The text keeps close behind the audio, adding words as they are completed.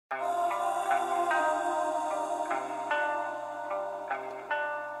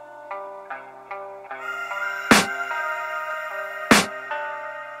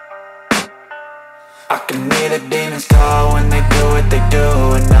the demons call when they do what they do.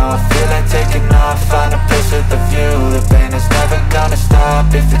 And now I feel like taking off, find a place with a view. The pain is never gonna stop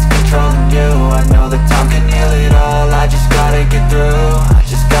if it's controlling you. I know that time can heal it all, I just gotta get through. I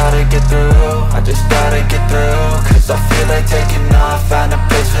just gotta get through, I just gotta get through. Cause I feel like taking off, find a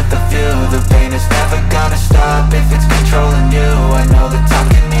place with a view. The pain is never gonna stop if it's controlling you. I know that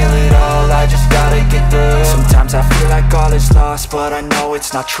time can heal it all, I just gotta get through. Sometimes I feel like all is lost, but I know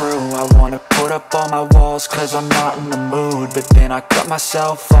it's not true. I wanna put up all my walls cause I'm not in the mood, but then I cut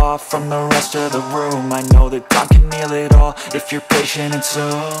myself off from the rest of the room. I know that time can heal it all if you're patient and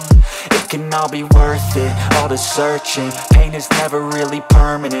soon. It can all be worth it, all the searching. Pain is never really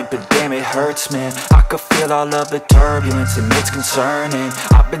permanent, but damn it hurts, man. I could feel all of the turbulence and it's concerning.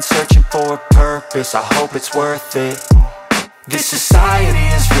 I've been searching for a purpose, I hope it's worth it. This society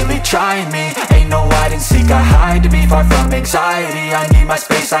is really trying me. Ain't no hide and seek, I hide to be far from anxiety. I need my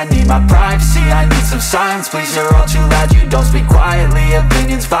space, I need my privacy. I need some silence, please, you're all too loud. You don't speak quietly,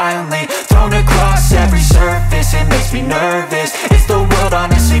 opinions violently thrown across every surface. It makes me nervous, it's the world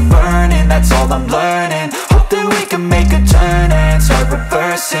honestly burning. That's all I'm learning, hope that we can make a turn and start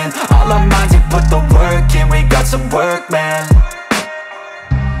reversing. All our minds have put the work in, we got some work, man.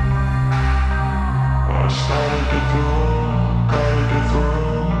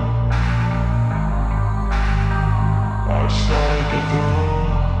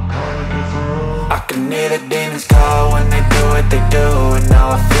 I can hear the demons call when they do what they do. And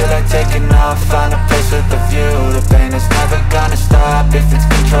now I feel like taking off, find a place with a view. The pain is never gonna stop if it's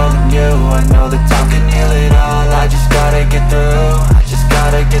controlling you. I know that time can heal it all, I just gotta get through. I just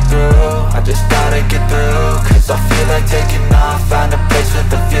gotta get through, I just gotta get through. Cause I feel like taking off, find a place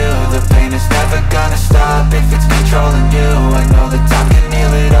with a view. The pain is never gonna stop if it's controlling you. I know that time can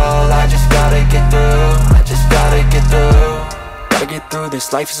heal it all, I just gotta get through. I just gotta get through. Gotta get through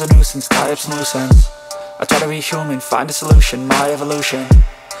this, life is a nuisance, tie up some loose ends. I try to be human, find a solution, my evolution.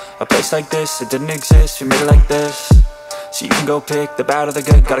 A place like this, it didn't exist, we made it like this. So you can go pick the bad or the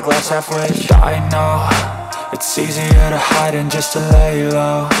good, got a glass halfway. I know, it's easier to hide than just to lay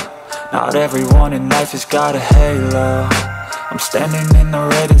low. Not everyone in life has got a halo. I'm standing in the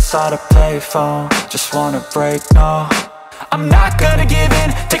red inside a payphone, just wanna break, no. I'm not gonna give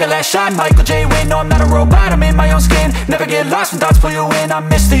in, take a last shot, Michael J. Win. No, I'm not a robot, I'm in my own skin. Never get lost when thoughts pull you in. I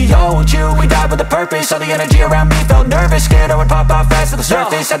miss the old you, we died with a purpose. All the energy around me felt nervous, scared I would pop out fast to the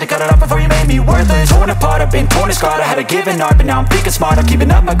surface. Had to cut it off before you made me worthless. Torn apart, I've been torn and scarred. I had a given art, but now I'm thinking smart. I'm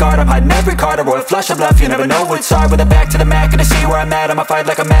keeping up my guard, I'm hiding every card. A royal flush of love, you never know what's hard. With a back to the mat, gonna see where I'm at. I'ma fight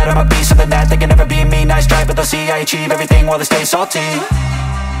like I'm mad, I'ma be something that they can never be me. Nice try, but they'll see I achieve everything while they stay salty.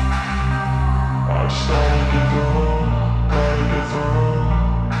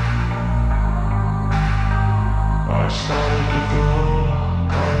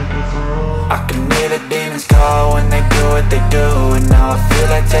 I can hear the demons call when they do what they do. And now I feel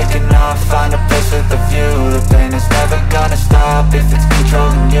like taking off, find a place with a view. The pain is never gonna stop if it's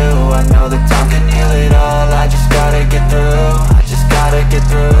controlling you. I know that time can heal it all, I just